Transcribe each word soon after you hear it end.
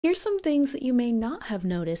Here's some things that you may not have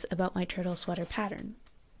noticed about my turtle sweater pattern.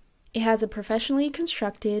 It has a professionally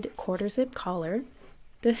constructed quarter zip collar.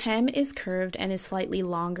 The hem is curved and is slightly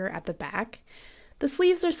longer at the back. The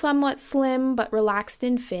sleeves are somewhat slim but relaxed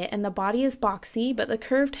in fit, and the body is boxy, but the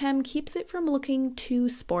curved hem keeps it from looking too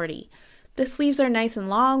sporty. The sleeves are nice and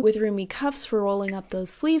long with roomy cuffs for rolling up those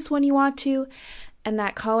sleeves when you want to, and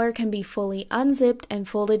that collar can be fully unzipped and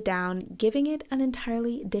folded down, giving it an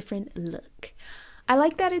entirely different look. I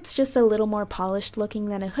like that it's just a little more polished looking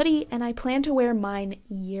than a hoodie, and I plan to wear mine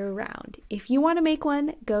year round. If you want to make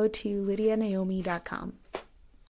one, go to lydianaomi.com.